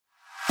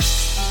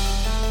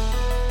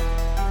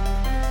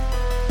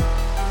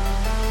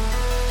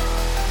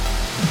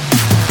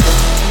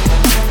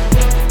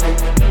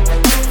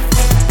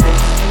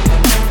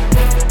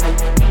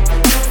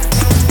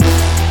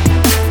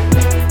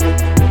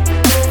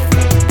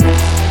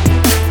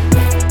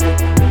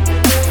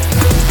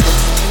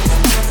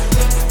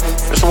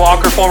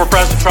Former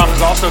President Trump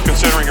is also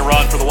considering a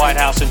run for the White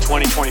House in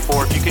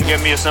 2024. If you can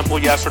give me a simple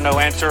yes or no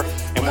answer,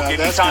 and we'll give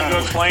you time to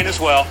explain as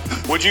well.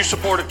 Would you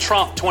support a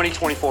Trump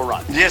 2024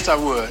 run? Yes, I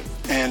would.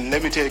 And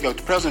let me tell you,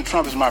 President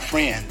Trump is my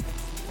friend.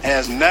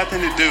 Has nothing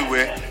to do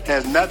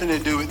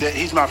with that.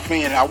 He's my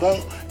friend. I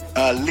won't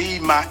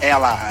leave my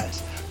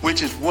allies,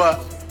 which is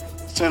what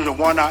Senator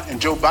Warnock and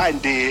Joe Biden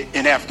did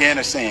in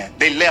Afghanistan.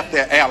 They left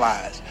their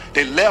allies.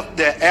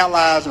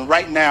 And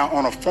right now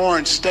on a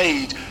foreign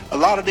stage, a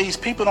lot of these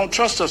people don't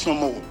trust us no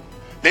more.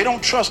 They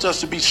don't trust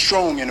us to be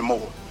strong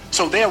anymore.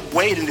 So they're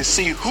waiting to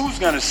see who's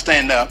going to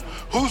stand up,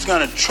 who's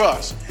going to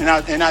trust.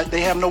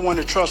 They have no one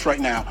to trust right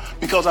now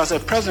because I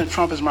said President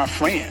Trump is my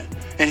friend.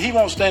 And he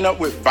won't stand up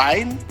with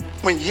Biden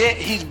when yet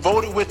he's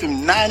voted with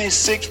him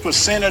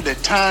 96% of the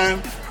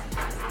time.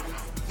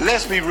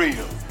 Let's be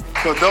real.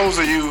 For those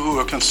of you who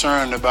are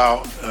concerned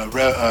about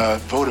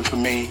voting for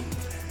me,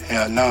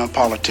 a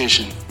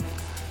non-politician,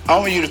 I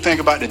want you to think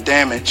about the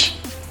damage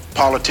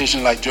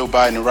politicians like Joe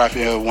Biden and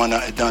Raphael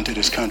Warnock have done to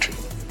this country.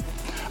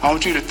 I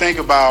want you to think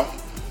about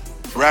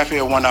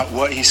Raphael Warnock,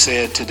 what he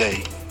said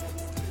today.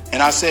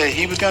 And I said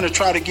he was going to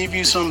try to give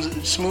you some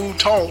smooth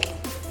talk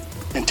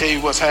and tell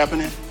you what's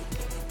happening.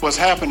 What's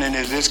happening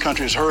is this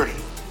country is hurting.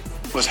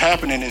 What's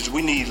happening is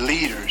we need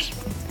leaders.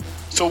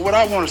 So what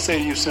I want to say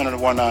to you, Senator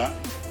Warnock,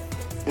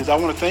 is I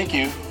want to thank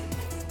you.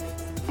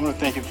 I want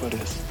to thank you for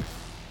this.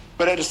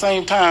 But at the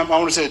same time, I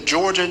want to say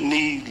Georgia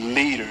needs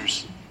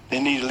leaders.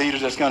 They need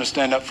leaders that's going to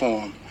stand up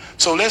for them.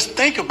 So let's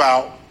think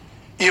about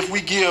if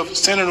we give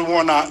Senator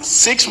Warnock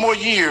 6 more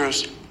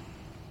years,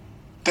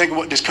 think of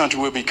what this country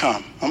will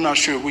become. I'm not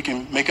sure if we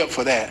can make up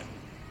for that.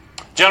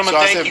 Gentlemen, so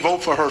thank I said you.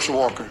 Vote for Herschel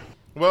Walker.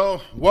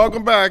 Well,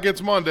 welcome back.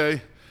 It's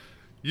Monday.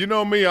 You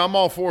know me, I'm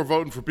all for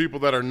voting for people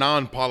that are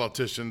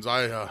non-politicians.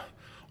 I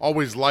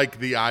always like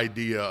the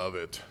idea of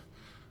it.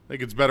 I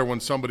think it's better when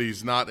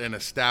somebody's not an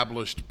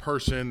established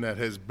person that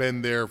has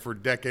been there for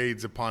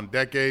decades upon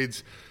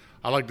decades.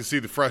 I like to see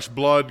the fresh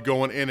blood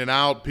going in and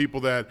out, people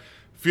that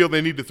feel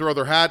they need to throw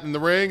their hat in the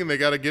ring and they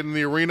got to get in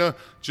the arena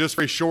just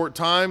for a short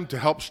time to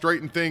help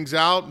straighten things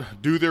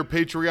out, do their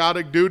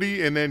patriotic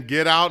duty, and then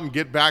get out and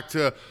get back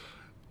to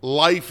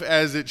life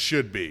as it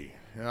should be.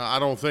 I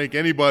don't think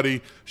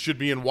anybody should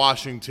be in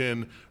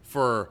Washington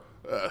for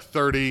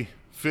 30,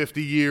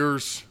 50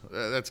 years.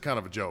 That's kind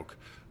of a joke.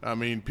 I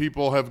mean,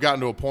 people have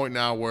gotten to a point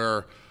now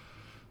where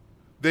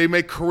they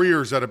make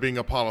careers out of being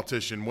a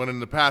politician, when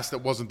in the past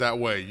it wasn't that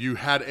way. You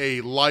had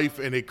a life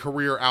and a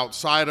career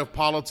outside of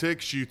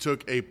politics. You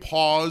took a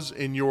pause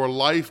in your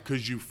life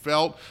because you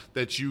felt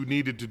that you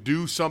needed to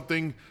do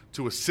something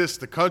to assist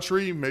the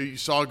country. Maybe you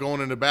saw it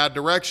going in a bad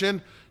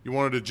direction. You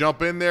wanted to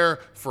jump in there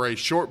for a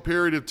short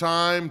period of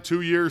time,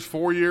 2 years,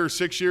 4 years,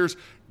 6 years,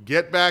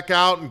 get back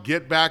out and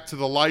get back to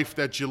the life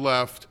that you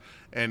left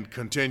and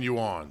continue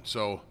on.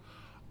 So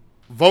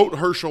vote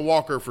Herschel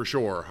Walker for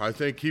sure. I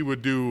think he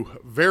would do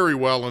very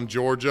well in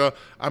Georgia.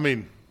 I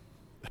mean,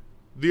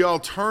 the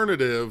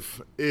alternative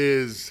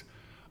is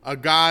a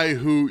guy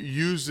who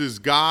uses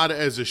God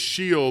as a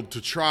shield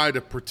to try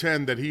to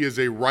pretend that he is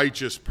a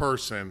righteous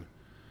person,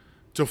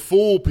 to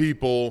fool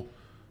people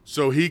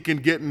so he can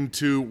get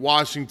into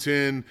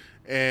Washington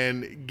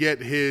and get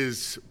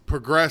his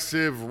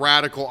progressive,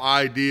 radical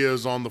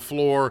ideas on the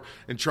floor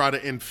and try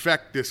to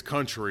infect this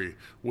country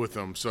with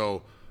them.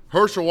 So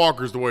Herschel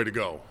Walker is the way to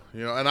go.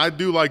 You know, and I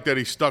do like that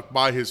he stuck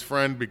by his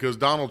friend, because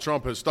Donald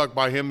Trump has stuck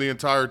by him the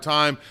entire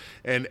time.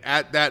 And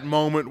at that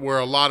moment where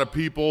a lot of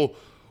people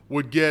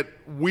would get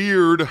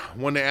weird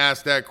when they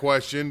ask that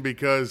question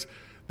because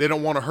they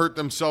don't want to hurt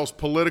themselves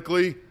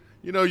politically,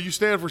 you know, you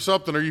stand for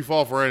something or you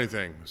fall for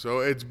anything.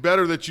 So it's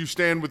better that you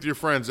stand with your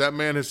friends. That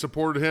man has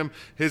supported him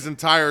his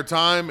entire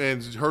time,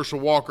 and Herschel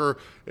Walker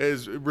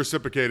has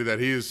reciprocated that.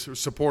 He has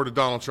supported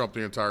Donald Trump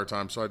the entire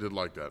time, so I did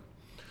like that.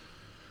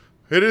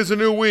 It is a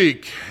new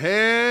week,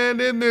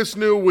 and in this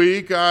new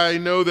week, I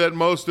know that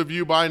most of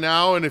you by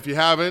now, and if you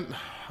haven't,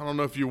 I don't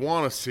know if you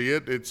want to see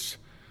it. It's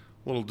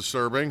a little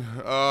disturbing.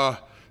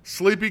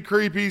 Sleepy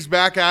Creepy's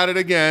back at it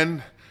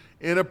again,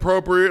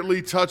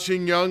 inappropriately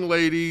touching young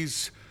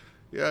ladies.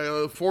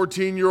 A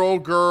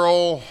 14-year-old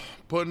girl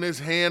putting his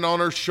hand on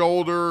her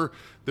shoulder.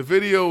 The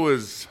video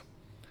is,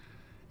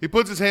 he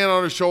puts his hand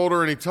on her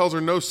shoulder and he tells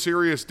her no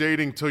serious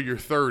dating till you're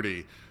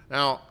 30.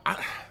 Now,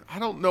 I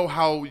don't know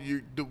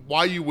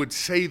why you would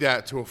say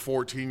that to a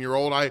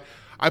 14-year-old.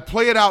 I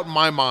play it out in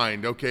my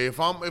mind. Okay, if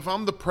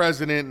I'm the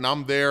president and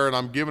I'm there and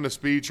I'm giving a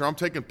speech or I'm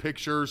taking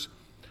pictures,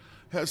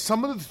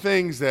 some of the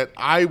things that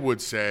I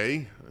would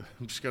say,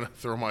 I'm just gonna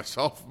throw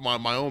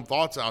my own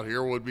thoughts out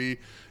here, would be,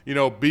 you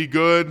know, be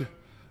good,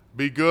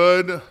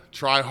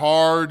 try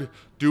hard,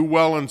 do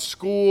well in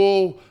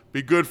school,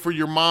 be good for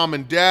your mom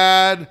and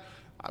dad.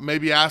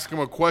 Maybe ask them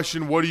a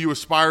question, what do you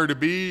aspire to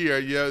be?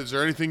 Is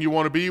there anything you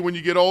want to be when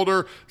you get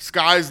older?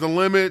 Sky's the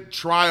limit,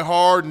 try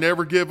hard,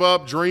 never give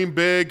up, dream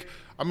big.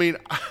 I mean,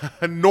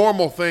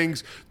 normal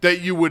things that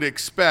you would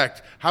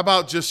expect. How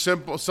about just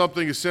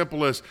something as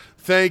simple as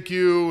thank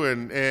you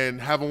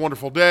and have a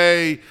wonderful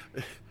day?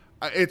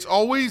 It's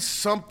always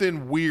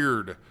something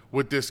weird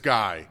with this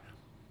guy.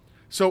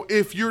 So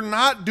if you're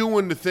not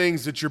doing the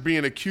things that you're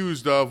being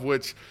accused of,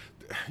 which,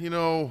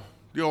 the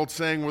old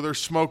saying, where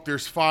there's smoke,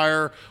 there's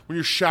fire, when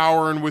you're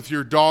showering with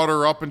your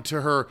daughter up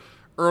into her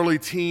early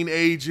teen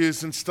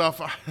ages and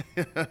stuff,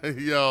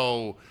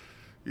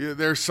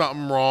 there's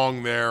something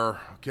wrong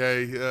there,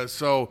 okay?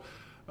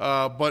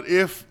 But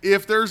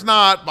if there's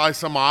not, by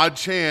some odd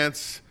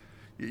chance,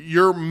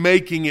 you're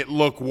making it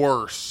look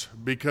worse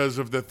because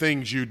of the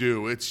things you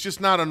do. It's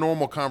just not a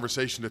normal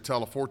conversation to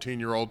tell a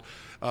 14-year-old,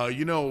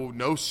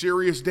 no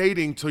serious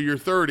dating till you're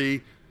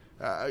 30.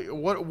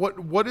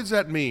 What does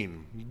that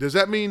mean? Does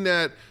that mean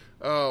that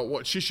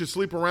she should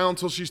sleep around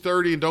till she's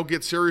 30 and don't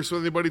get serious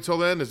with anybody till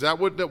then? Is that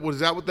what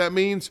that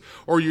means?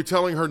 Or are you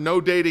telling her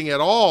no dating at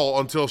all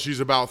until she's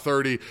about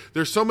 30?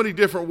 There's so many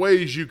different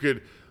ways you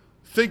could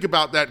think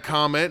about that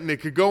comment, and it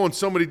could go in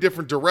so many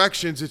different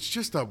directions. It's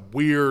just a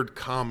weird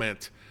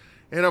comment.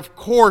 And of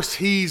course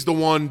he's the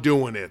one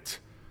doing it.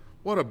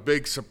 What a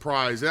big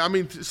surprise. I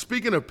mean,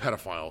 speaking of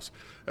pedophiles,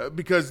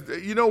 because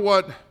you know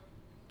what?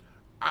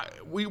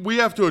 We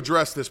have to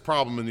address this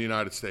problem in the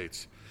United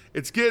States.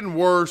 It's getting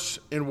worse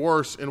and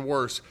worse and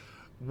worse.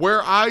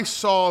 Where I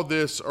saw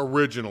this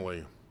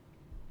originally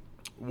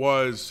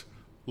was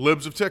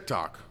Libs of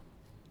TikTok.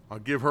 I'll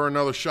give her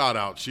another shout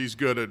out. She's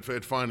good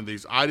at finding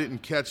these. I didn't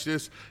catch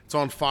this. It's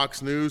on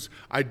Fox News.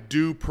 I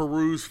do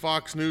peruse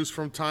Fox News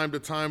from time to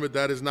time, but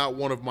that is not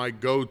one of my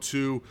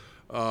go-to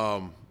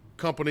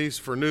companies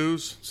for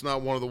news. It's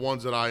not one of the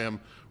ones that I am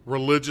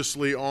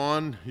religiously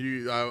on.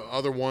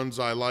 Other ones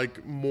I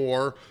like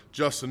more.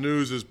 Just the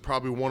News is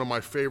probably one of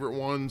my favorite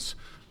ones,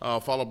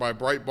 followed by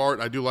Breitbart.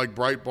 I do like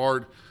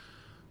Breitbart.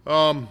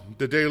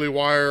 The Daily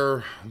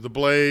Wire, The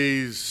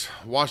Blaze,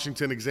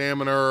 Washington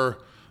Examiner.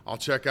 I'll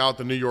check out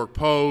the New York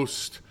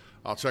Post.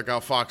 I'll check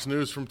out Fox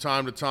News from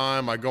time to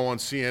time. I go on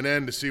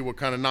CNN to see what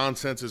kind of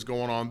nonsense is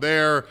going on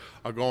there.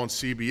 I'll go on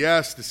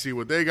CBS to see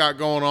what they got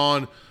going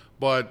on,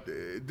 but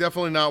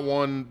definitely not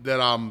one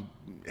that I'm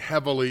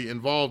heavily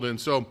involved in.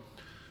 So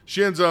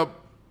she ends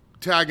up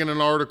tagging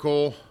an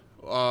article,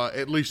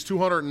 at least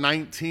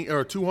 269,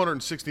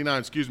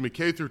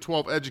 K through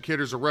 12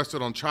 educators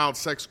arrested on child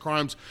sex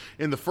crimes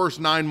in the first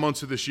 9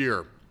 months of this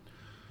year.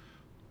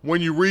 When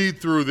you read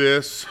through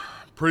this,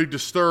 pretty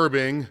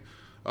disturbing.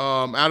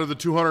 Out of the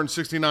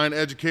 269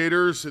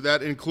 educators,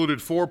 that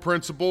included 4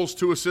 principals,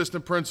 2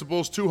 assistant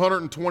principals,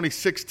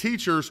 226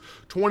 teachers,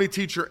 20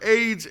 teacher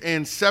aides,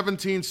 and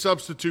 17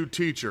 substitute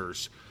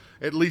teachers.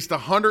 At least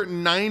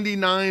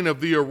 199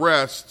 of the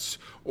arrests,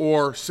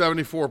 or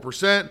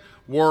 74%,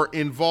 were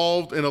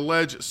involved in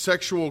alleged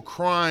sexual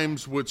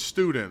crimes with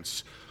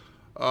students.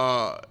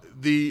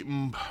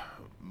 The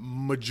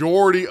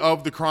majority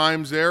of the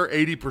crimes there,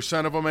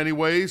 80% of them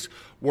anyways,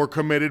 were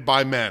committed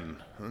by men.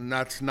 And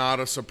that's not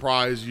a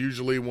surprise.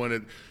 Usually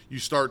when you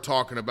start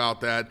talking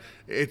about that,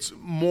 it's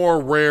more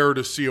rare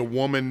to see a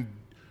woman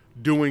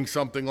doing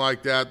something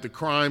like that. The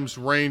crimes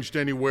ranged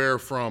anywhere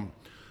from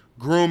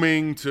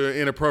grooming to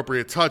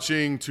inappropriate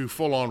touching to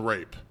full-on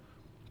rape.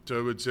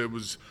 So it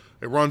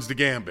runs the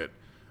gambit.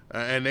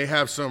 And they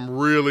have some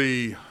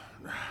really,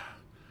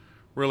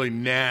 really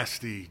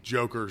nasty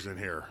jokers in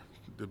here,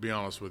 to be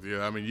honest with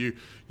you. I mean,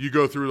 you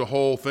go through the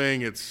whole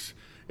thing, it's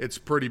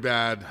pretty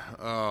bad.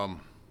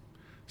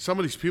 Some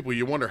of these people,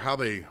 you wonder how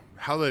they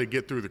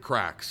get through the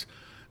cracks.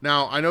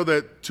 Now, I know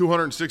that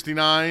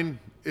 269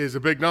 is a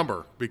big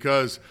number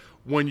because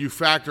when you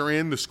factor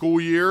in the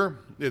school year,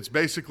 it's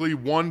basically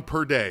 1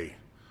 per day.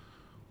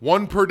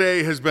 1 per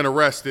day has been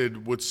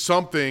arrested with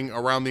something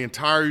around the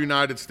entire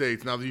United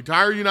States. Now, the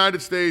entire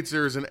United States,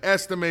 there's an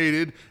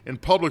estimated, in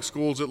public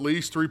schools at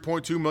least,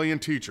 3.2 million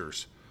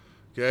teachers,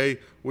 okay,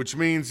 which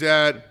means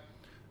that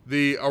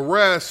the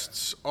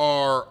arrests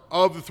are,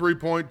 of the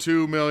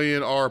 3.2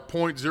 million, are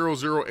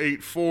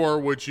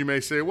 0.0084, which you may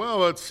say,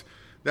 well,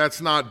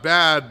 that's not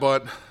bad,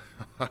 but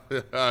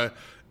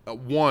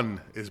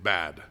 1 is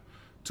bad.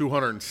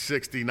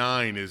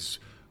 269 is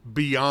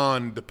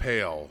beyond the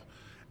pale.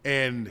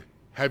 And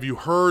have you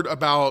heard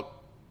about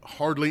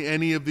hardly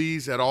any of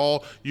these at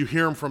all? You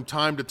hear them from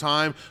time to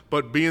time,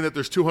 but being that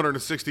there's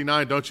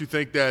 269, don't you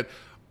think that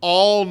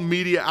all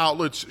media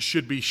outlets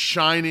should be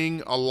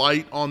shining a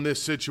light on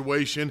this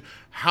situation?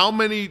 How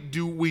many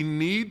do we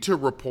need to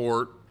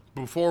report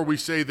before we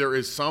say there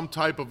is some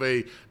type of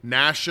a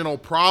national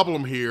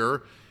problem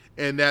here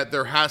and that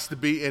there has to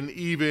be an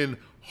even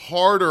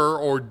harder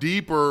or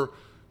deeper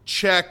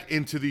check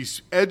into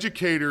these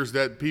educators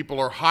that people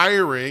are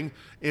hiring,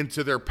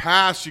 into their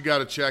past? You got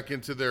to check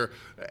into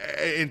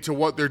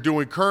what they're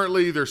doing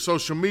currently, their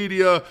social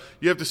media.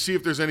 You have to see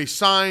if there's any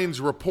signs,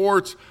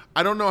 reports.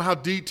 I don't know how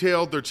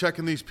detailed they're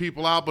checking these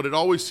people out, but it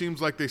always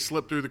seems like they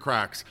slip through the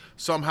cracks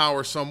somehow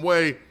or some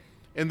way.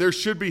 And there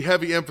should be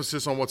heavy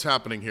emphasis on what's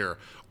happening here.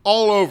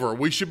 All over,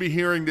 we should be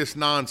hearing this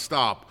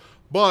nonstop.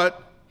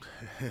 But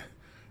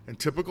in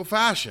typical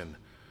fashion,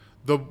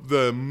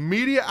 the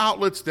media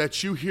outlets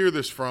that you hear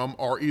this from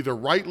are either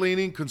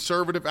right-leaning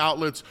conservative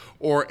outlets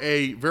or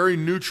a very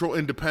neutral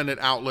independent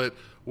outlet,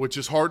 which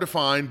is hard to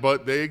find,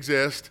 but they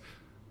exist.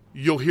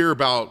 You'll hear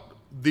about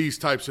these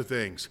types of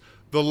things.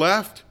 The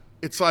left,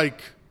 it's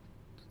like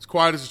it's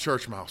quiet as a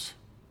church mouse.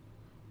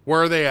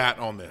 Where are they at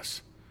on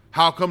this?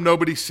 How come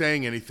nobody's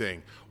saying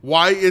anything?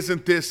 Why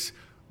isn't this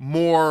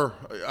more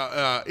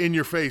in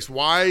your face?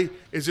 Why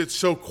is it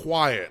so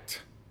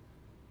quiet?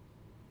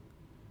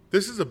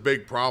 This is a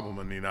big problem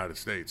in the United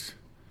States.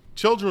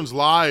 Children's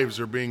lives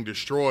are being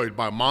destroyed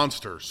by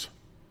monsters.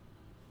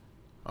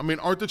 I mean,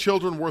 aren't the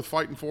children worth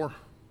fighting for?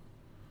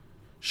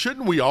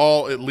 Shouldn't we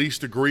all at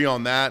least agree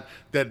on that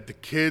the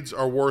kids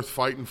are worth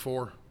fighting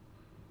for?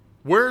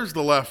 Where's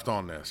the left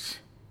on this?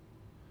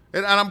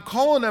 And I'm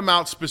calling them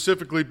out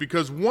specifically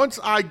because once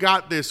I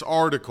got this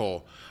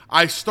article,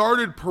 I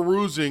started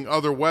perusing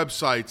other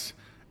websites.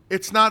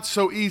 It's not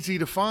so easy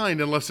to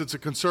find unless it's a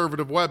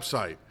conservative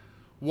website.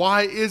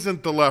 Why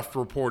isn't the left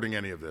reporting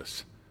any of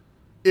this?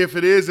 If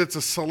it is, it's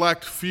a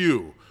select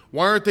few.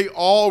 Why aren't they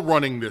all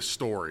running this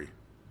story?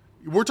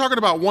 We're talking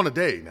about one a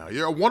day now.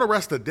 One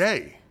arrest a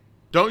day.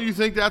 Don't you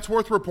think that's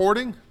worth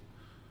reporting?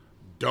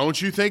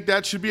 Don't you think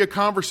that should be a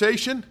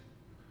conversation?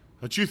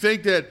 Don't you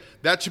think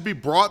that should be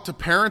brought to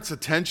parents'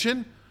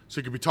 attention so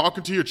you could be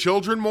talking to your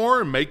children more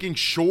and making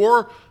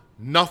sure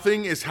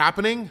nothing is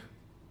happening?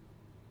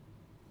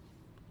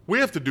 We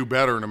have to do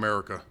better in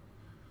America.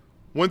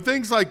 When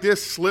things like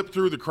this slip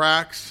through the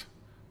cracks,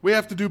 we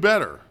have to do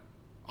better.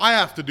 I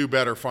have to do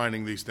better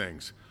finding these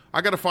things.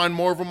 I got to find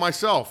more of them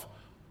myself.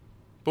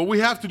 But we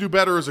have to do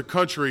better as a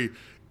country,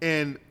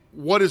 and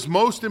what is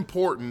most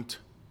important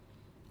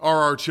are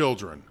our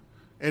children.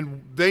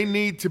 And they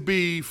need to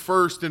be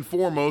first and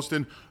foremost,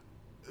 and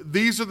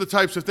these are the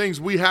types of things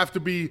we have to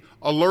be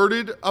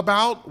alerted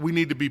about, we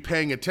need to be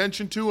paying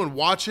attention to and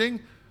watching.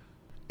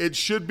 It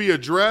should be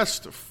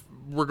addressed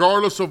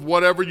regardless of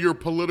whatever your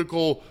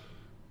political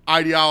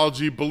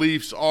ideology,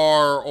 beliefs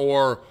are,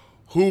 or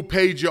who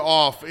paid you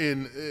off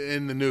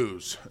in the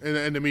news,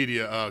 in the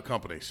media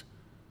companies.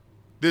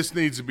 This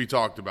needs to be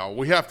talked about.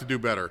 We have to do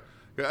better.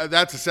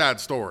 That's a sad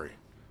story.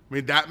 I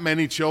mean, that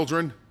many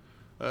children.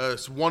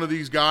 One of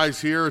these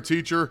guys here, a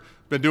teacher,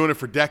 been doing it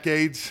for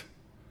decades.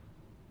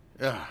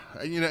 Yeah,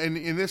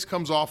 and this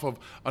comes off of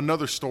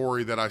another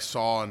story that I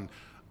saw in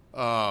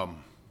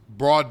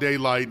broad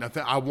daylight, and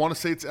I want to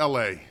say it's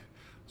L.A. I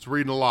was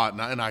reading a lot,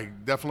 and I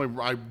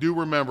do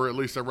remember, at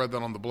least I read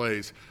that on the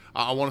Blaze.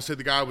 I want to say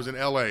the guy was in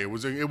L.A. It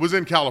was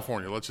in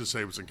California. Let's just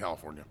say it was in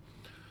California.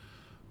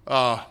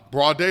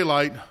 Broad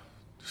daylight,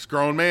 this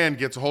grown man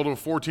gets a hold of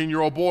a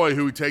 14-year-old boy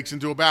who he takes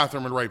into a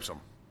bathroom and rapes him.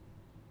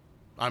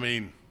 I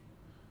mean,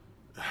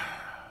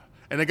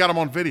 and they got him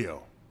on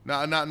video.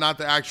 Not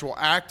the actual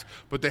act,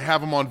 but they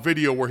have him on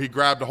video where he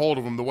grabbed a hold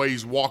of him, the way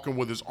he's walking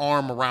with his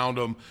arm around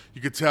him.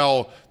 You could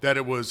tell that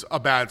it was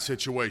a bad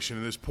situation.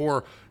 And this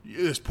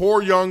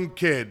poor young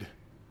kid,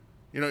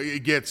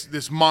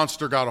 this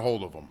monster got a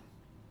hold of him.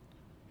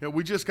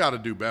 We just got to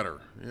do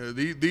better.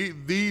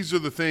 These are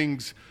the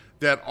things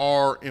that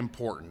are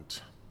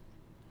important.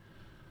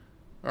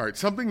 All right,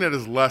 something that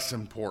is less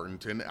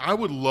important, and I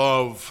would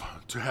love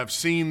to have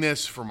seen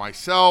this for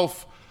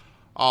myself.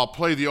 I'll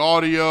play the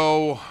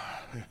audio.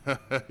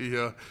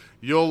 Yeah,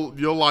 you'll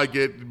like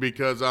it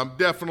because I'm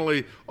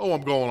definitely,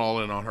 I'm going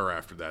all in on her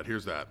after that.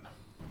 Here's that.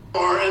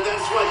 And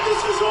that's what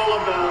this is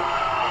all about.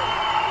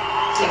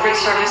 Secret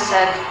Service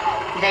said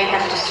they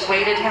have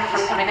dissuaded him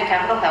from coming to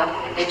Capitol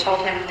Hill. They told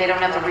him they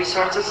don't have the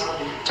resources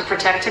to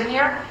protect him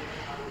here.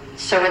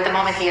 So at the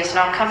moment he is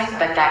not coming,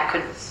 but that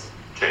could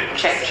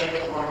change.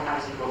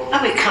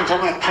 When he comes, I'm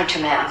going to punch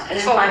him out.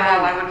 This is my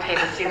no, I would pay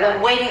to see I've that.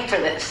 been waiting for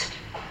this,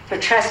 for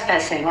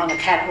trespassing on the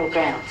Capitol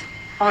grounds.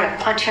 I'm going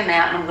to punch him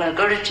out, and I'm going to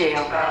go to jail,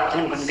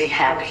 and I'm going to be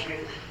happy.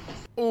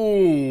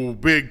 Ooh,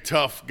 big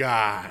tough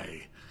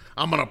guy.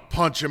 I'm going to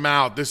punch him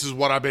out. This is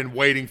what I've been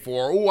waiting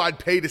for. Ooh, I'd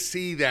pay to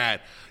see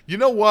that. You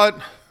know what?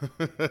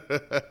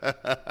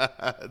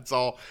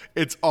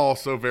 It's all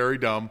so very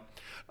dumb.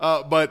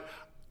 But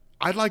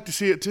I'd like to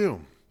see it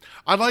too.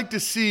 I'd like to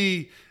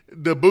see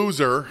the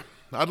boozer.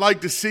 I'd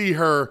like to see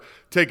her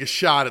take a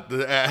shot at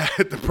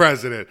the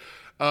president.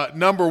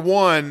 Number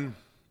one,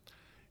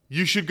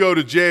 you should go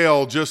to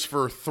jail just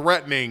for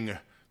threatening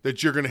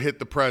that you're going to hit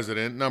the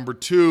president. Number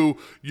two,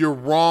 you're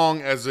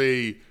wrong as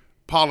a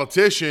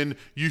politician.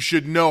 You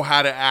should know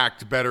how to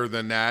act better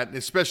than that,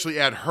 especially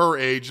at her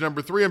age.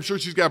 Number three, I'm sure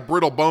she's got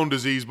brittle bone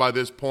disease by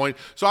this point.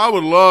 So I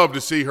would love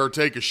to see her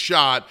take a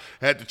shot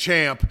at the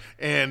champ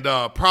and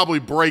probably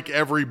break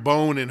every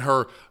bone in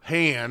her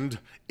hand.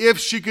 If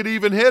she could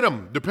even hit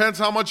him. Depends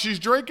how much she's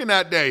drinking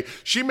that day.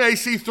 She may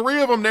see three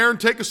of them there and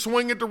take a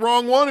swing at the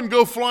wrong one and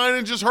go flying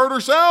and just hurt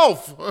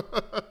herself.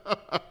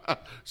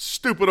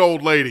 Stupid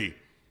old lady.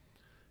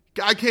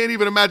 I can't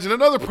even imagine.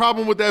 Another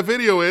problem with that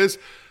video is,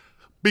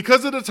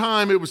 because of the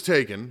time it was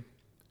taken,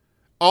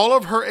 all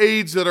of her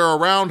aides that are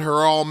around her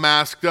are all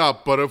masked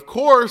up. But of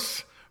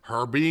course,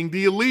 her being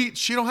the elite,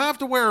 she don't have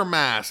to wear a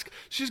mask.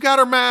 She's got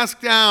her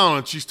mask down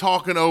and she's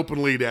talking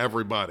openly to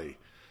everybody.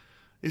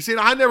 You see,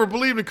 I never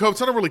believed in COVID,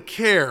 so I don't really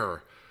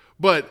care.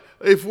 But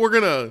if we're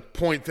going to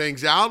point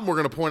things out and we're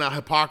going to point out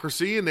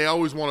hypocrisy and they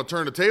always want to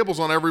turn the tables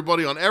on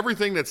everybody on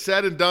everything that's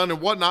said and done and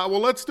whatnot,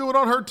 well, let's do it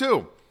on her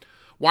too.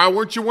 Why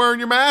weren't you wearing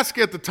your mask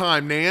at the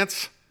time,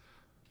 Nance?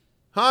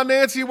 Huh,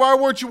 Nancy, why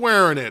weren't you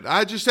wearing it?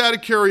 I just had a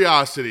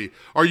curiosity.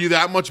 Are you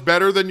that much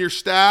better than your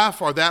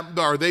staff? Are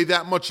they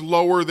that much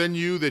lower than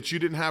you that you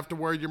didn't have to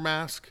wear your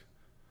mask?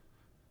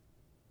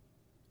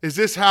 Is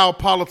this how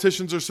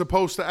politicians are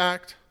supposed to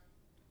act?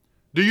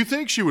 Do you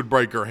think she would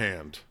break her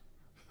hand?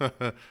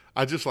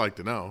 I'd just like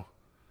to know.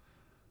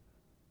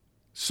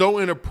 So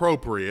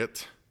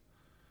inappropriate,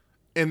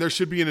 and there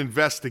should be an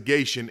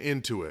investigation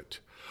into it.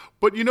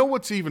 But you know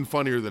what's even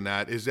funnier than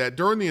that is that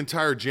during the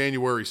entire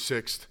January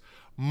 6th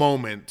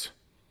moment,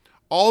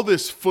 all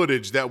this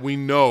footage that we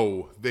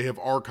know they have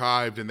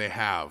archived and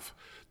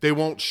they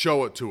won't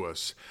show it to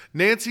us.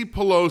 Nancy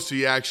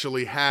Pelosi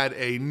actually had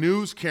a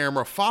news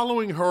camera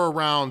following her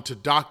around to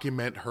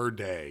document her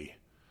day.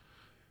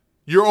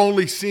 You're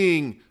only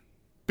seeing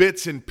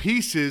bits and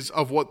pieces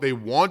of what they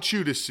want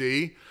you to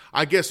see.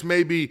 I guess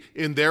maybe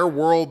in their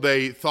world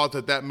they thought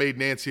that made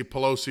Nancy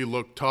Pelosi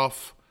look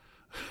tough.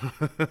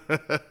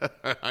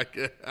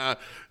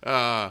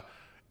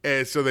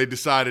 And so they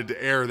decided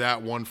to air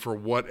that one for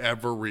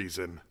whatever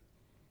reason.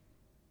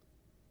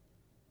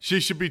 She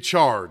should be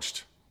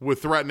charged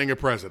with threatening a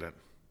president.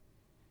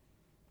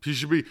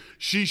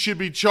 She should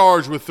be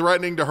charged with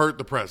threatening to hurt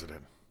the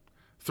president.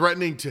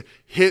 Threatening to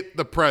hit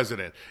the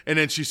president. And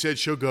then she said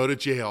she'll go to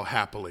jail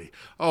happily.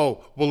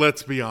 Oh, well,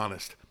 let's be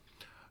honest.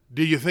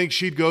 Do you think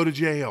she'd go to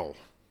jail?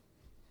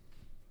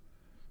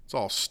 It's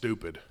all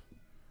stupid.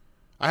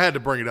 I had to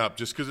bring it up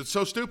just because it's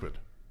so stupid.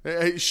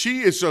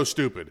 She is so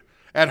stupid.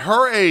 At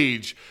her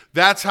age,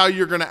 that's how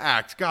you're going to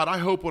act. God, I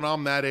hope when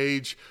I'm that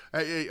age,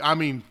 I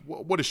mean,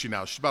 what is she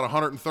now? She's about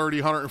 130,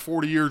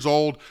 140 years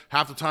old.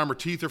 Half the time her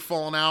teeth are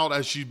falling out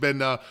as she's been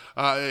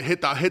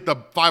hit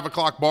the 5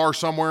 o'clock bar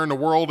somewhere in the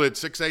world at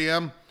 6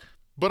 a.m.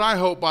 But I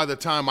hope by the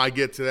time I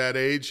get to that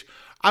age,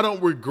 I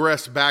don't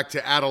regress back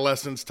to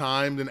adolescence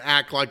time and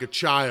act like a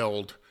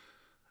child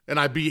and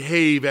I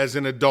behave as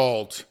an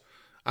adult.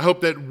 I hope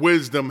that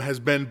wisdom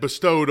has been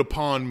bestowed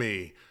upon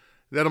me,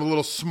 that I'm a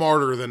little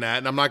smarter than that,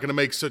 and I'm not going to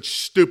make such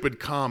stupid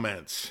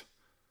comments.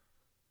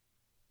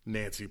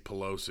 Nancy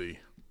Pelosi.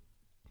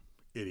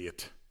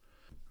 Idiot.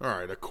 All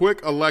right, a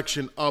quick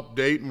election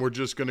update, and we're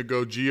just going to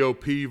go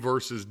GOP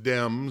versus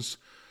Dems,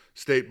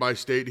 state by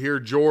state here.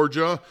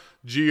 Georgia,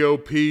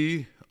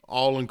 GOP,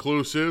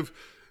 all-inclusive.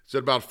 It's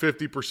at about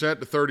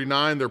 50% to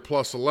 39. They're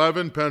plus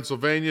 11.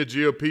 Pennsylvania,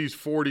 GOP's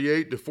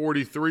 48 to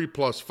 43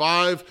 plus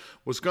 5.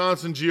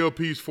 Wisconsin,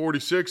 GOP's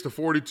 46 to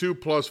 42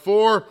 plus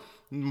 4.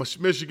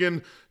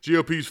 Michigan,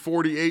 GOP's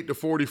 48 to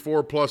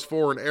 44 plus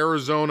 4. And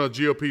Arizona,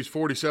 GOP's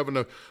 47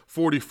 to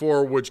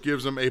 44, which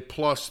gives them a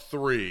plus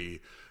 3.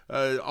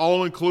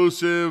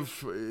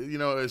 All-inclusive,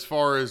 as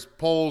far as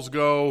polls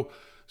go.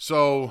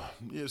 So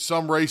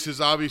some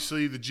races,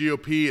 obviously, the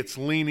GOP, it's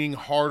leaning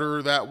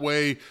harder that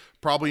way.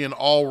 Probably in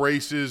all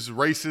races.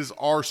 Races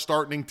are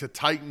starting to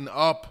tighten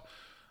up.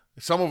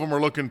 Some of them are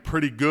looking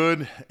pretty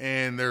good,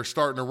 and they're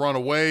starting to run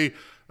away.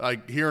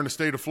 Like here in the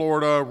state of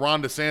Florida,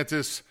 Ron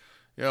DeSantis,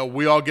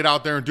 we all get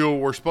out there and do what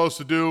we're supposed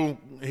to do.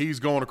 He's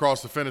going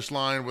across the finish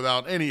line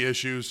without any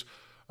issues.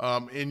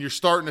 And you're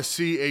starting to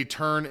see a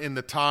turn in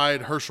the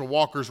tide. Herschel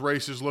Walker's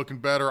race is looking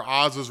better.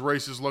 Oz's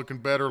race is looking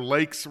better.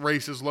 Lake's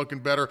race is looking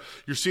better.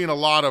 You're seeing a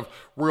lot of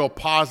real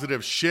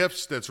positive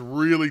shifts that's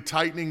really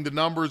tightening the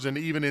numbers. And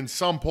even in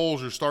some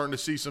polls, you're starting to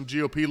see some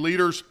GOP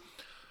leaders.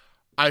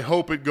 I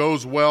hope it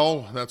goes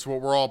well. That's what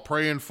we're all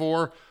praying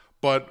for.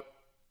 But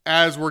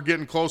as we're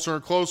getting closer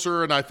and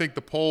closer, and I think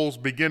the polls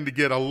begin to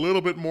get a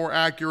little bit more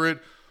accurate,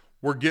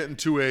 we're getting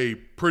to a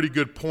pretty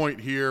good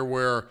point here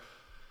where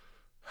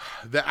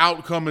the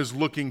outcome is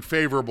looking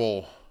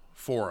favorable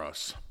for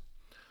us.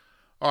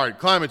 All right,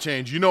 climate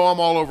change. I'm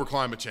all over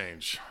climate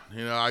change.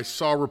 I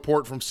saw a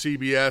report from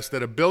CBS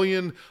that 1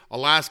 billion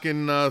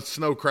Alaskan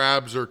snow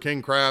crabs or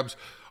king crabs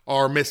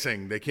are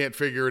missing. They can't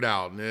figure it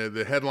out.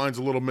 The headline's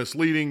a little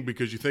misleading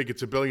because you think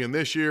it's 1 billion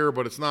this year,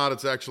 but it's not.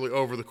 It's actually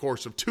over the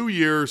course of 2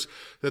 years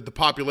that the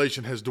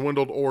population has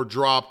dwindled or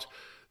dropped.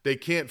 They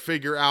can't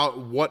figure out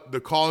what the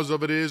cause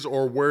of it is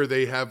or where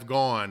they have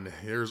gone.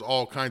 There's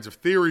all kinds of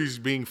theories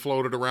being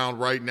floated around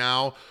right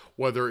now,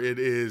 whether it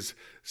is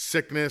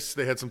sickness.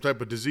 They had some type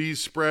of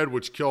disease spread,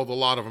 which killed a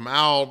lot of them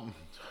out.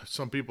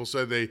 Some people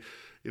said they,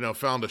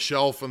 found a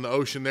shelf in the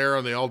ocean there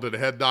and they all did a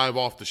head dive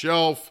off the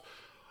shelf.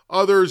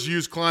 Others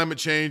use climate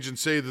change and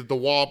say that the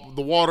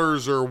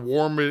waters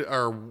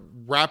are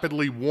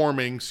rapidly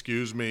warming.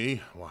 Excuse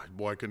me.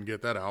 Boy, I couldn't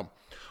get that out.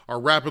 Are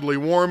rapidly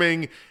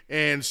warming,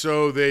 and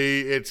so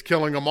it's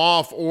killing them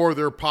off, or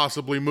they're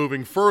possibly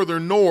moving further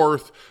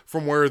north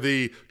from where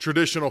the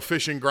traditional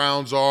fishing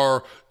grounds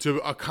are to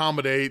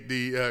accommodate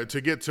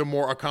to get to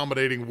more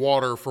accommodating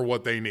water for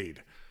what they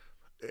need.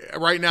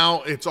 Right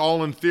now, it's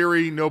all in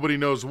theory. Nobody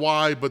knows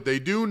why, but they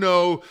do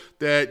know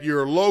that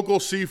your local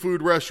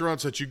seafood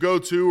restaurants that you go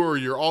to or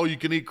your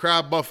all-you-can-eat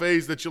crab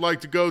buffets that you like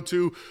to go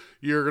to,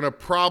 you're going to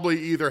probably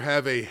either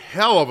have a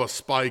hell of a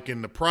spike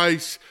in the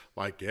price,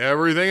 like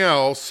everything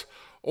else,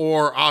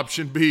 or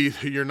option B,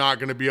 you're not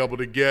going to be able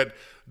to get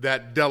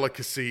that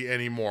delicacy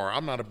anymore.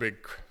 I'm not a big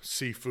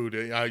seafood.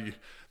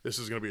 This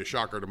is going to be a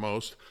shocker to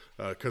most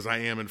because I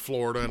am in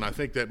Florida, and I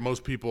think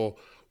most people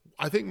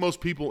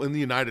in the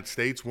United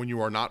States, when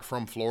you are not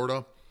from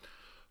Florida,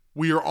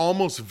 we are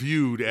almost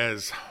viewed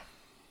as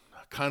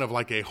kind of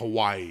like a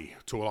Hawaii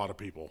to a lot of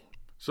people.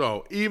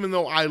 So even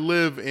though I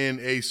live in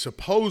a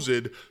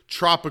supposed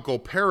tropical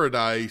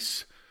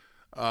paradise,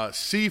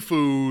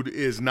 seafood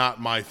is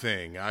not my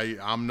thing.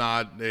 I'm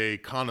not a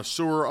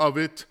connoisseur of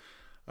it.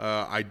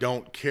 I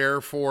don't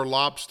care for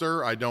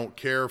lobster. I don't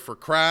care for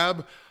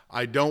crab.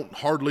 I don't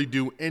hardly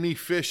do any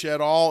fish at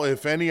all.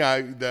 If any,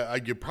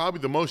 probably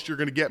the most you're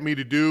going to get me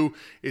to do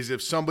is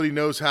if somebody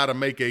knows how to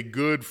make a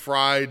good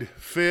fried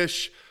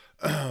fish,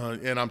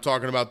 and I'm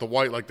talking about the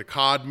white, like the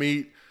cod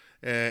meat,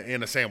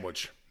 in a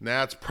sandwich.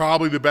 That's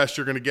probably the best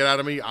you're going to get out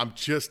of me.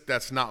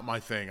 That's not my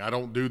thing. I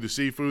don't do the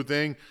seafood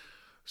thing.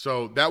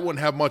 So that wouldn't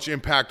have much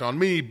impact on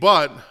me,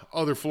 but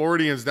other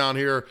Floridians down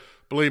here,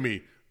 believe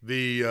me,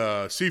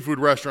 the seafood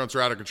restaurants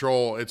are out of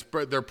control.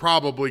 They're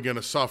probably going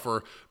to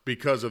suffer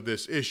because of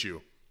this issue.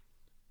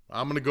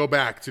 I'm going to go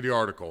back to the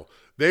article.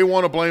 They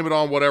want to blame it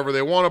on whatever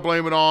they want to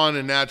blame it on,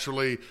 and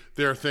naturally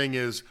their thing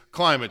is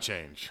climate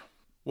change.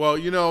 Well,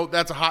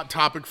 that's a hot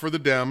topic for the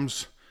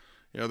Dems.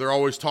 They're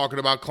always talking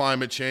about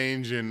climate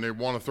change, and they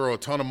want to throw a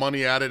ton of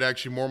money at it,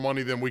 actually more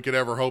money than we could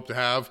ever hope to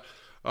have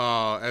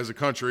as a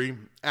country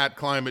at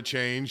climate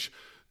change,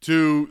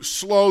 to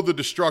slow the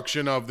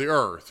destruction of the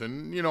earth.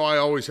 And, I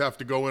always have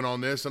to go in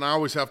on this, and I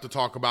always have to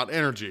talk about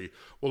energy.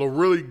 Well, a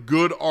really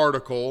good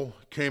article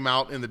came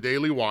out in the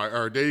Daily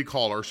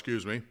Caller,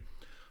 I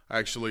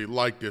actually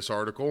like this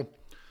article.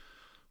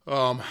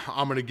 I'm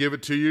going to give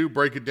it to you,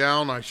 break it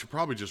down. I should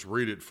probably just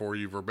read it for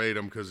you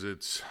verbatim because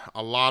it's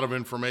a lot of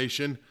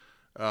information.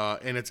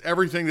 And it's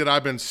everything that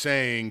I've been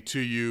saying to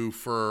you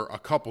for a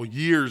couple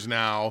years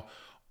now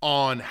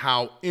on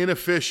how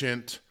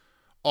inefficient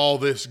all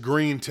this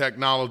green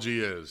technology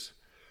is.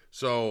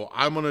 So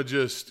I'm going to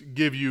just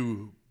give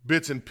you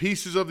bits and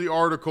pieces of the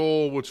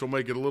article, which will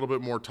make it a little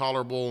bit more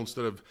tolerable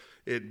instead of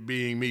it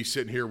being me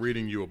sitting here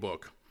reading you a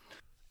book.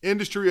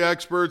 Industry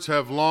experts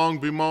have long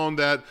bemoaned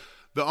that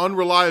the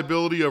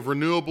unreliability of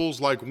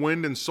renewables like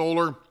wind and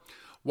solar.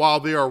 While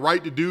they are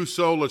right to do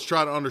so, let's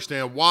try to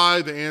understand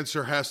why. The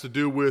answer has to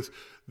do with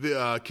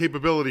the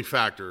capability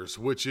factors,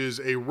 which is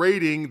a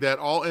rating that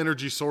all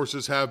energy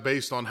sources have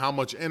based on how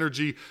much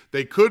energy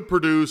they could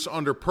produce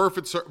under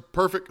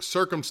perfect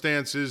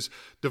circumstances,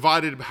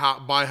 divided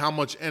by how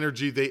much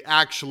energy they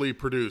actually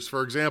produce.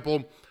 For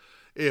example,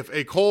 if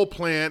a coal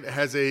plant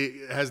has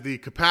the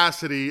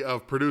capacity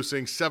of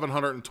producing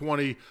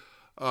 720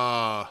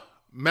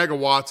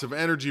 megawatts of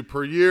energy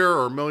per year,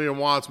 or million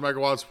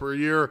megawatts per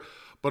year,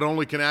 but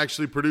only can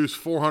actually produce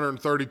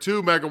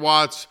 432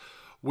 megawatts,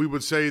 we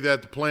would say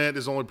that the plant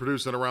is only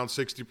producing around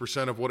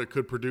 60% of what it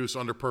could produce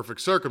under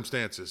perfect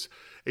circumstances.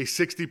 A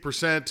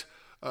 60%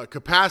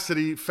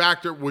 capacity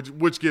factor,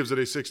 which gives it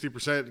a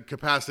 60%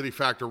 capacity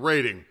factor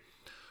rating.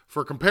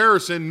 For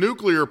comparison,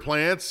 nuclear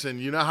plants,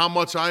 and you know how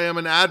much I am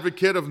an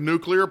advocate of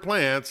nuclear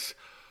plants,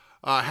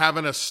 have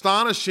an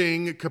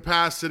astonishing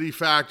capacity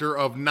factor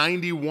of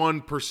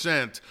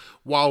 91%,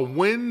 while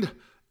wind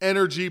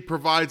energy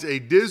provides a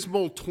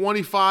dismal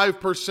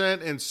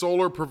 25%, and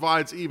solar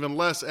provides even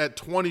less at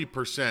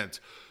 20%.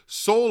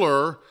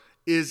 Solar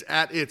is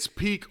at its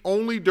peak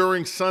only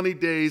during sunny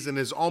days and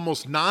is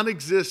almost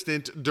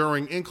non-existent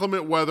during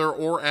inclement weather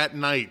or at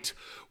night,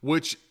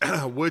 which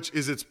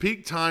is its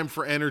peak time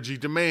for energy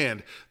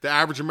demand. The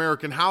average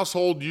American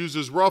household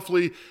uses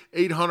roughly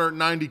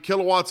 890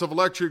 kilowatts of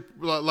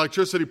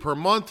electricity per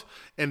month,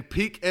 and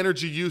peak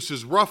energy use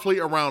is roughly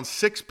around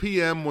 6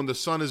 p.m. when the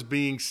sun is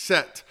being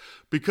set.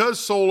 Because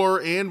solar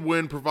and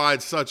wind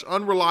provide such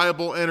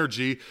unreliable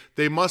energy,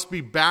 they must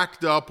be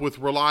backed up with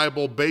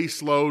reliable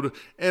baseload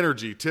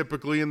energy,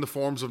 typically in the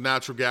forms of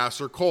natural gas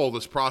or coal.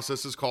 This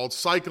process is called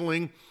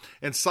cycling,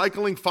 and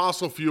cycling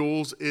fossil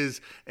fuels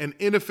is an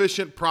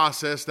inefficient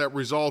process that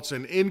results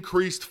in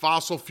increased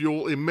fossil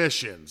fuel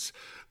emissions.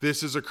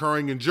 This is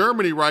occurring in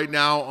Germany right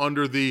now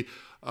under the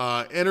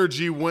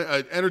energy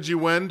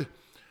wind,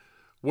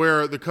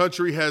 where the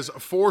country was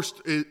forced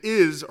to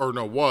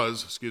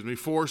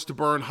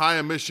burn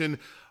high-emission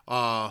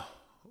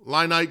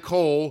lignite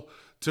coal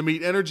to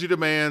meet energy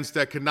demands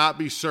that could not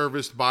be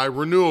serviced by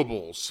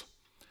renewables.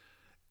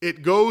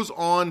 It goes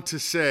on to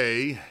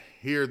say,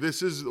 here,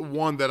 this is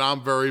one that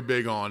I'm very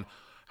big on,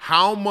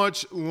 how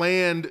much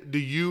land do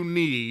you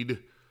need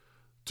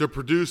to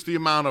produce the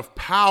amount of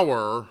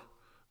power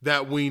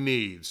that we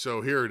need?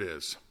 So here it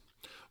is.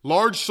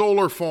 Large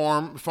solar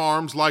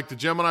farms like the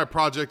Gemini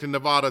project in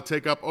Nevada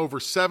take up over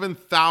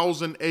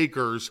 7,000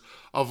 acres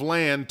of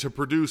land to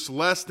produce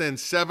less than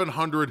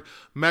 700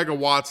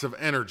 megawatts of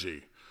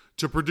energy.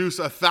 To produce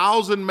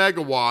 1,000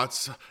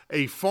 megawatts,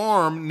 a wind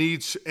farm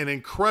needs an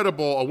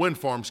incredible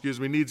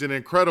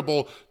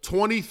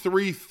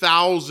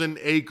 23,000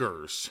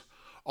 acres.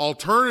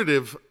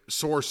 Alternative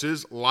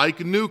sources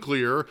like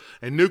nuclear,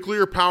 a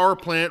nuclear power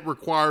plant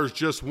requires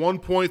just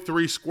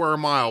 1.3 square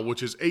mile,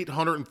 which is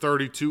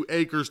 832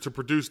 acres to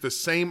produce the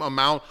same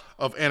amount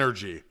of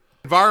energy.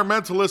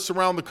 Environmentalists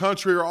around the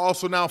country are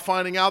also now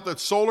finding out that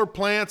solar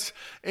plants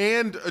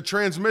and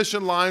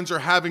transmission lines are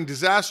having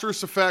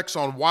disastrous effects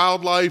on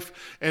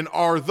wildlife and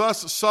are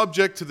thus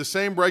subject to the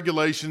same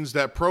regulations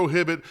that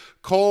prohibit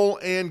coal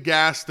and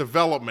gas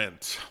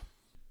development.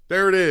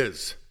 There it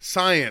is.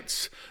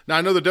 Science. Now,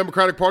 I know the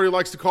Democratic Party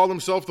likes to call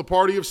themselves the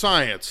party of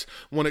science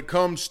when it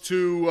comes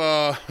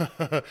to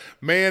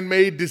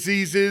man-made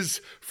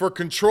diseases for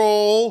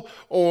control,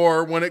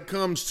 or when it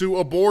comes to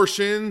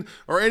abortion,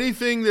 or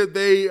anything that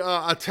they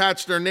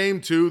attach their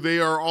name to. They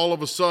are all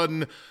of a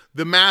sudden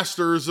the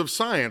masters of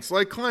science,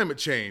 like climate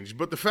change.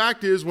 But the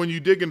fact is, when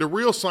you dig into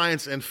real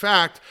science and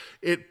fact,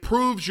 it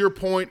proves your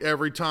point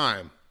every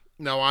time.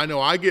 Now, I know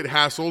I get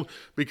hassled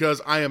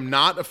because I am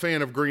not a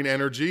fan of green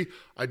energy.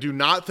 I do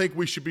not think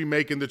we should be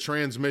making the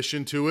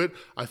transmission to it.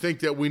 I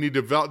think that we need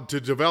to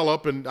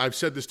develop, and I've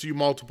said this to you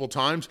multiple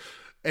times,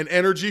 an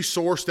energy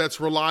source that's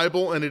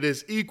reliable and it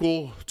is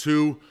equal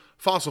to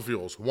fossil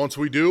fuels. Once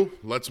we do,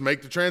 let's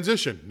make the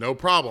transition. No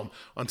problem.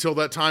 Until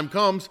that time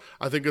comes,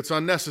 I think it's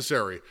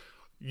unnecessary.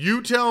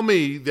 You tell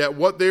me that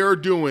what they are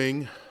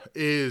doing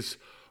is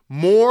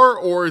more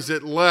or is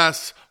it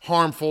less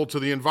harmful to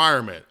the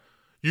environment?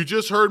 You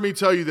just heard me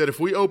tell you that if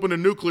we open a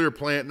nuclear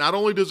plant, not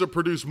only does it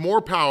produce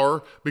more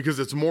power because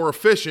it's more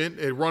efficient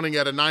at running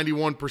at a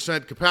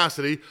 91%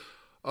 capacity,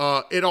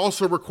 it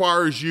also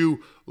requires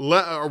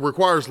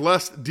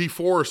less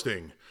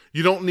deforesting.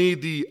 You don't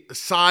need the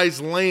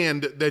size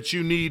land that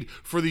you need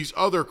for these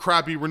other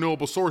crappy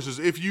renewable sources.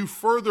 If you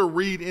further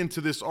read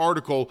into this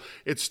article,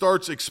 it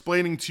starts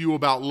explaining to you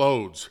about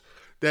loads.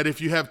 That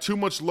if you have too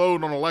much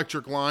load on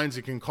electric lines,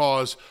 it can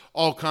cause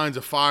all kinds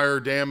of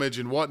fire damage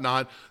and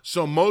whatnot.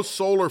 So most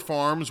solar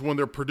farms, when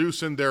they're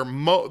producing their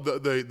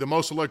the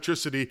most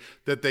electricity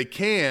that they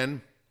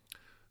can,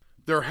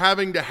 they're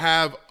having to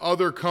have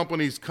other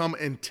companies come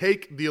and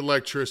take the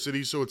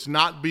electricity so it's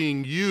not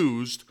being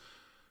used,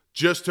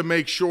 just to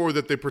make sure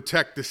that they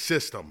protect the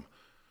system.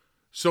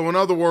 So in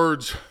other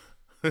words,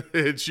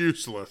 it's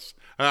useless.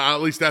 At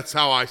least that's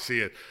how I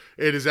see it.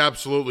 It is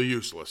absolutely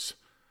useless.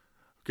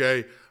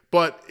 Okay?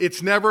 But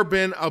it's never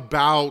been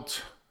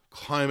about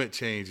climate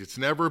change. It's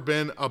never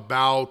been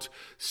about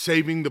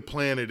saving the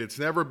planet. It's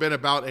never been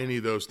about any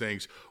of those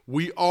things.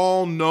 We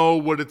all know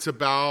what it's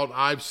about.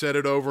 I've said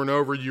it over and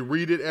over. You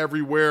read it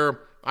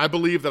everywhere. I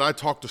believe that I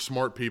talk to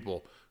smart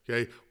people.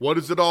 Okay, what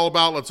is it all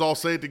about? Let's all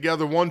say it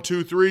together. 1,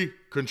 2, 3.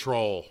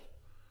 Control.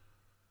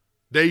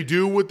 They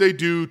do what they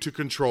do to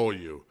control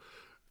you.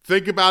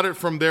 Think about it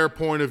from their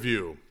point of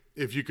view.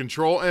 If you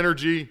control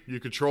energy,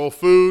 you control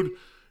food,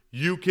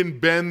 you can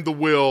bend the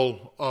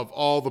will of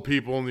all the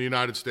people in the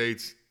United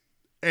States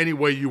any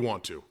way you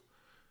want to,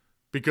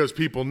 because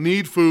people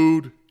need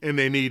food and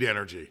they need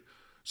energy.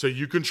 So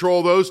you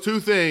control those two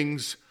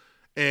things,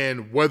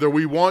 and whether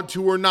we want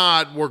to or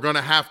not, we're going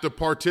to have to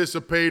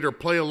participate or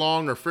play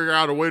along or figure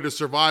out a way to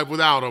survive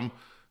without them.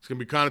 It's going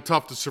to be kind of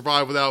tough to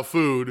survive without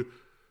food.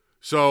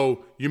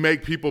 So you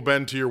make people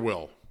bend to your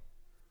will.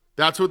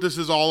 That's what this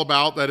is all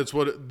about.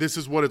 This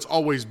is what it's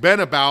always been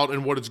about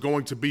and what it's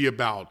going to be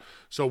about.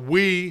 So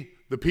we,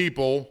 the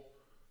people,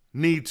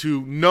 need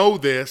to know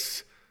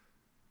this,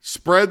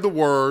 spread the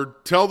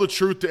word, tell the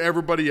truth to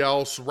everybody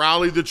else,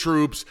 rally the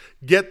troops,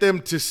 get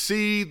them to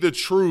see the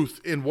truth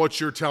in what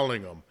you're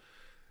telling them.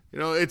 You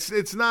know,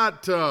 it's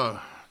not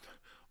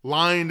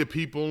lying to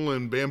people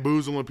and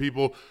bamboozling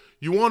people.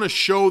 You want to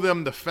show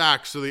them the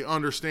facts so they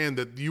understand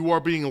that you are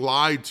being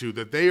lied to,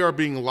 that they are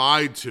being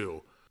lied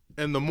to.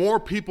 And the more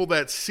people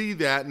that see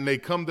that and they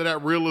come to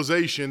that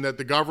realization that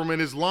the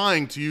government is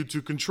lying to you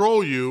to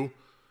control you,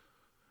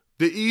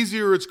 the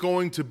easier it's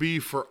going to be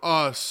for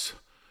us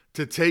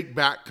to take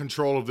back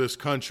control of this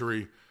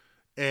country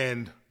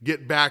and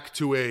get back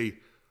to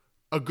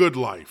a good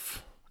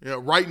life. You know,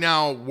 right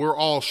now, we're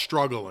all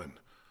struggling.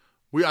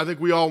 I think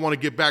we all want to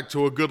get back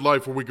to a good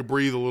life where we can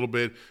breathe a little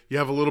bit. You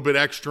have a little bit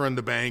extra in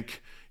the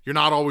bank. You're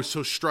not always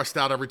so stressed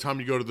out every time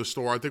you go to the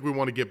store. I think we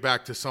want to get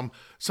back to some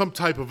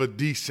type of a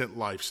decent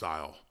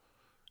lifestyle.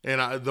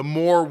 And the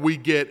more we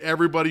get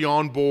everybody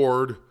on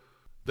board,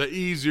 the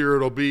easier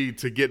it'll be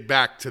to get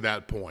back to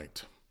that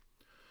point.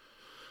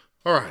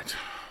 All right.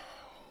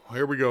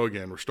 Here we go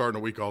again. We're starting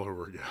a week all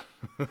over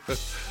again.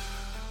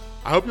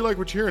 I hope you like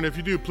what you're hearing. If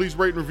you do, please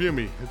rate and review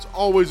me. It's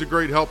always a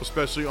great help,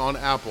 especially on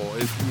Apple.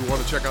 If you want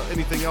to check out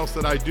anything else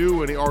that I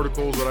do, any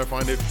articles that I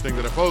find interesting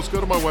that I post, go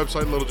to my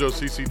website,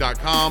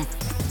 littlejoecc.com.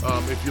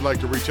 If you'd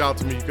like to reach out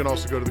to me, you can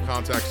also go to the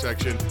contact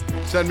section,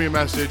 send me a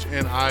message,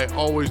 and I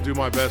always do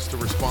my best to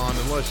respond,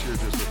 unless you're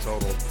just a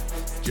total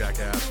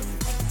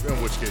jackass, in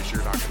which case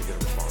you're not going to get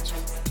a response.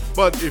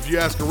 But if you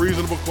ask a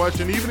reasonable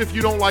question, even if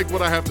you don't like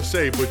what I have to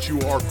say, but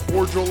you are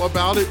cordial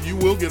about it, you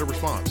will get a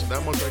response.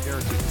 That much I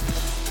guarantee you.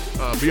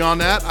 Beyond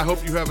that, I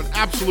hope you have an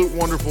absolute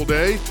wonderful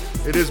day.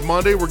 It is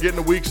Monday. We're getting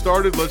the week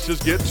started. Let's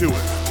just get to it.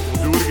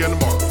 We'll do it again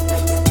tomorrow.